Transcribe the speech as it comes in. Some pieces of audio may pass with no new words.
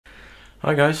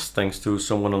Hi guys, thanks to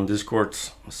someone on Discord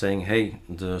saying, hey,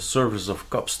 the service of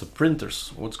cups, the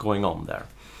printers, what's going on there?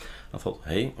 I thought,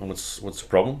 hey, what's the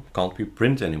problem? Can't we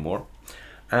print anymore?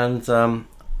 And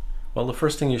well, the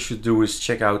first thing you should do is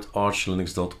check out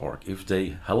ArcoLinux.org. If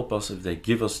they help us, if they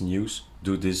give us news,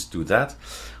 do this, do that,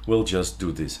 we'll just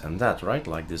do this and that, right?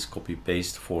 Like this copy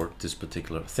paste for this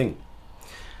particular thing.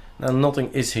 Now,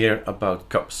 nothing is here about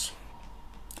cups.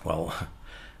 Well,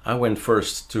 I went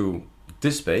first to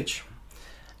this page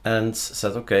and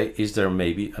said, okay, is there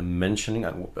maybe a mentioning?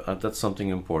 That's something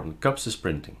important. Cups is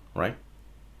printing, right?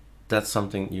 That's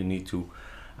something you need to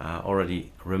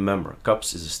already remember.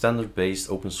 Cups is a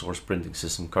standard-based open source printing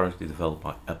system currently developed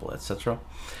by Apple, etc.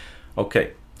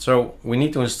 Okay, so we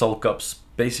need to install Cups.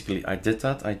 Basically, I did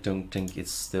that. I don't think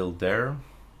it's still there.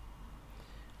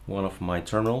 One of my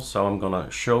terminals. So I'm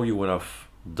gonna show you what I've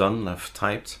done. I've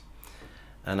typed.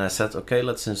 And I said, okay,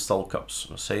 let's install Cups.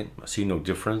 I see no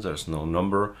difference. There's no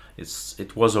number.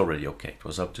 It was already okay. It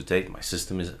was up to date. My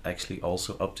system is actually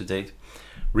also up to date.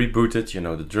 Reboot it, you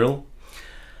know the drill.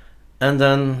 And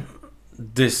then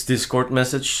this Discord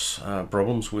message,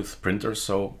 problems with printers.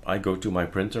 So I go to my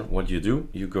printer. What do?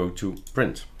 You go to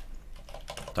print,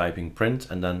 typing print,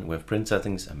 and then we have print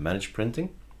settings and manage printing.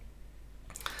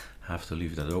 I have to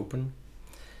leave that open.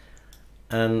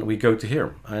 And we go to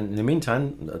here, and in the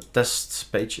meantime, the test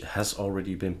page has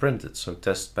already been printed. So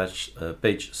test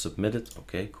page submitted.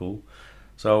 Okay, cool.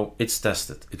 So it's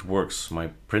tested. It works. My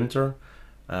printer,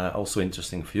 also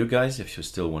interesting for you guys if you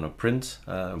still want to print,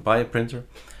 buy a printer,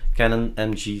 Canon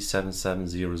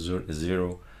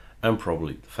MG7700, and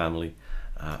probably the family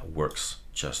works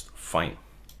just fine.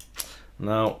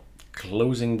 Now,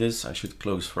 closing this, I should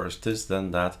close first this,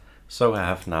 then that. So I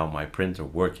have now my printer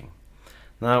working.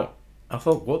 Now, I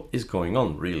thought, what is going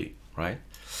on really, right?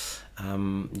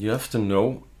 You have to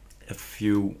know if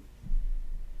you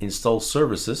install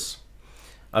services,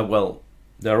 well,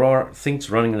 there are things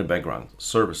running in the background,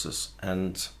 services,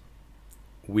 and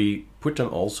we put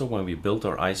them also when we build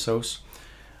our ISOs.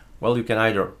 Well, you can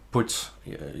either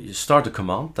you start a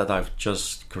command that I've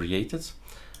just created.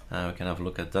 We can have a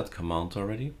look at that command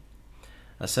already.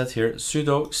 I said here,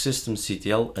 sudo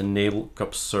systemctl enable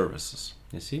cups services.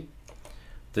 You see?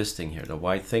 This thing here, the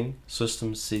white thing,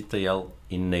 systemctl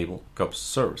enable cups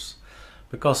service.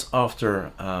 Because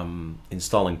after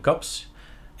installing cups,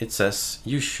 it says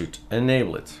you should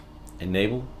enable it.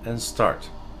 Enable and start.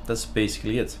 That's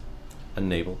basically it.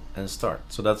 Enable and start.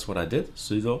 So that's what I did,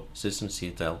 sudo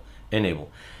systemctl enable.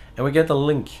 And we get a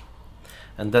link.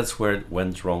 And that's where it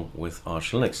went wrong with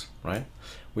ArcoLinux, right?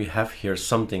 We have here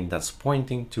something that's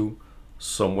pointing to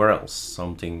somewhere else,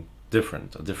 something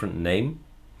different, a different name.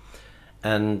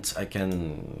 And I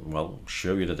can, well,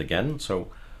 show you that again.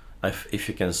 So if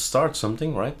you can start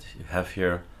something, right, you have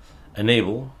here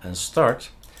enable and start.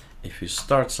 If you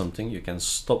start something, you can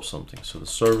stop something. So the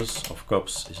service of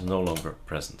cups is no longer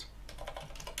present.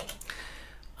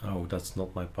 Oh, that's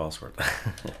not my password.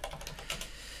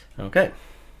 Okay.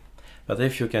 But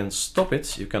if you can stop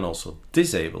it, you can also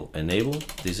disable, enable,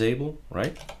 disable,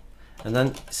 right? And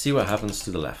then see what happens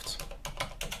to the left.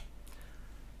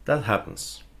 That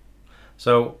happens.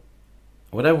 So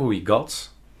whatever we got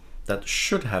that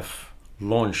should have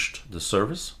launched the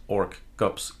service, org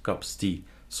cups_d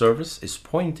service, is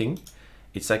pointing,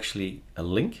 it's actually a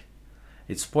link,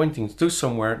 it's pointing to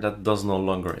somewhere that does no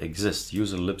longer exist.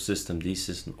 User libsystemd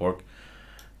system org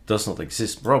does not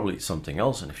exist, probably something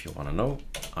else. And if you want to know,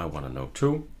 I want to know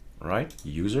too, right?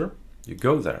 User, you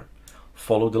go there,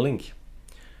 follow the link.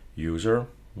 User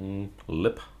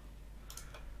lib,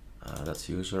 that's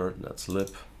user, that's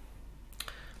lib.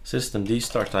 Systemd,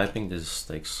 start typing. This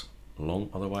takes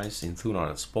long otherwise. In Thunar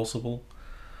it's possible.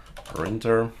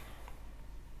 Printer.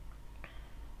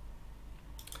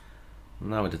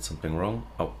 Now I did something wrong.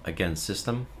 Oh, again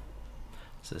system.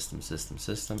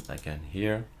 System. Again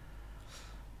here.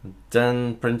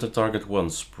 Then printer target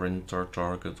once. Printer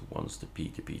target once. The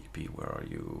P. Where are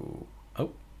you?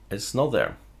 Oh, it's not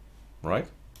there. Right?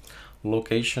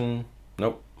 Location.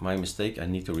 Nope, my mistake. I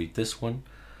need to read this one.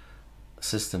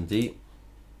 Systemd.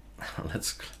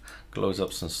 Let's close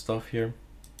up some stuff here.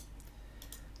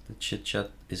 The chit chat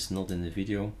is not in the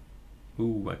video.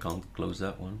 Ooh, I can't close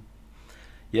that one.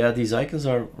 Yeah, these icons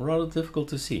are rather difficult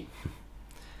to see.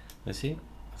 You see,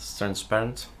 it's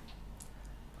transparent.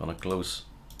 I'm gonna close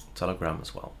Telegram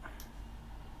as well.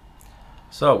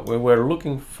 So we were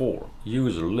looking for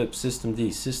user lib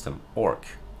systemd system org,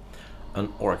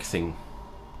 an org thing.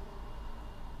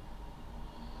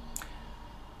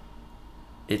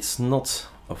 It's not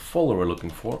a folder we're looking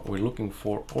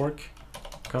for org,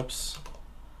 cups,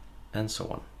 and so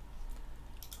on.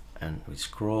 And we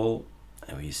scroll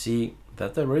and we see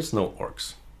that there is no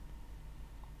orcs.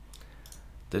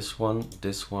 This one,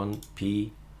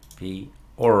 P,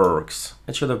 orcs.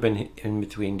 It should have been in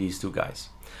between these two guys.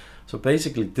 So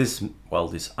basically this, well,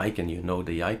 this icon, you know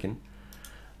the icon,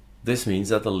 this means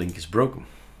that the link is broken.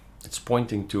 It's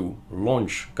pointing to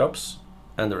launch cups,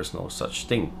 and there is no such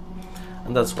thing.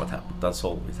 And that's what happened. That's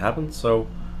all it happened. So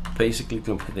basically,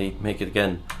 to make it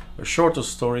again a shorter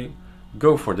story,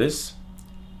 go for this,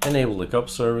 enable the cup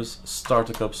service, start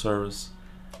the cup service,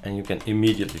 and you can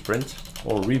immediately print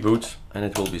or reboot and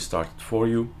it will be started for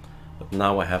you. But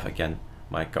now I have again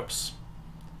my cups.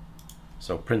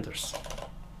 So printers.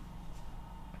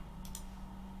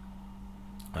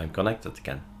 I'm connected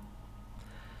again.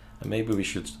 And maybe we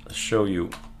should show you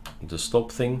the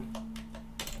stop thing.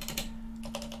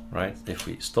 Right, if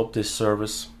we stop this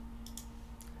service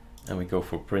and we go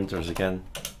for printers again,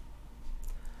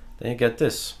 then you get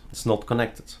this. It's not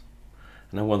connected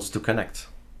and it wants to connect.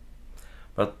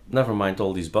 But never mind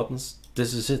all these buttons.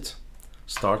 This is it.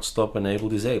 Start, stop, enable,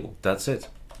 disable. That's it.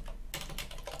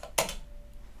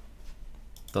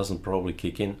 Doesn't probably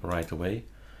kick in right away.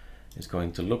 It's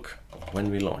going to look when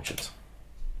we launch it.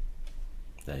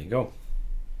 There you go.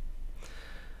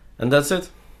 And that's it.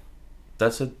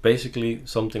 That's it. Basically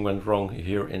something went wrong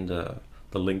here in the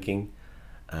linking,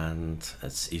 and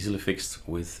it's easily fixed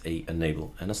with a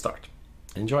enable and a start.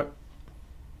 Enjoy.